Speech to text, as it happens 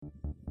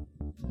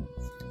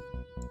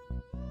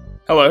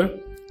Hello,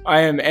 I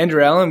am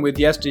Andrew Allen with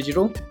Yes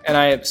Digital, and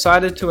I am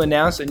excited to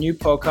announce a new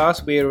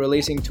podcast we are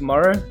releasing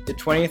tomorrow, the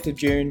 20th of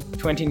June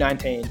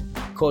 2019,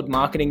 called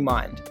Marketing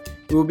Mind.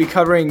 We will be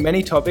covering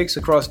many topics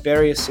across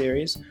various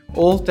series,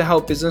 all to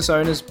help business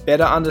owners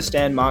better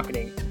understand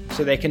marketing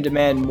so they can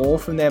demand more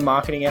from their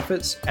marketing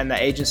efforts and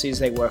the agencies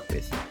they work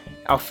with.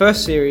 Our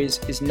first series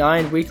is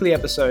 9 weekly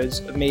episodes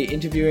of me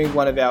interviewing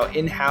one of our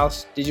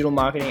in-house digital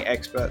marketing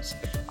experts,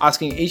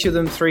 asking each of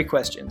them 3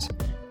 questions.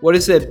 What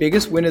is their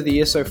biggest win of the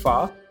year so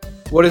far?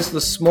 What is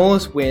the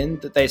smallest win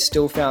that they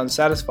still found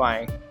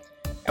satisfying?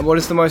 And what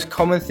is the most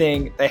common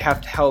thing they have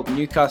to help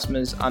new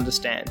customers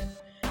understand?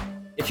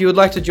 If you would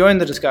like to join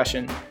the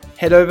discussion,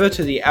 head over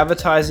to the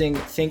Advertising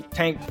Think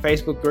Tank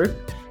Facebook group.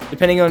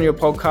 Depending on your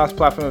podcast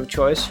platform of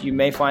choice, you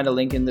may find a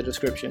link in the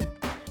description.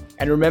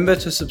 And remember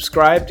to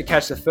subscribe to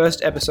catch the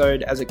first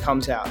episode as it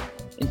comes out.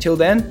 Until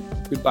then,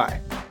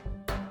 goodbye.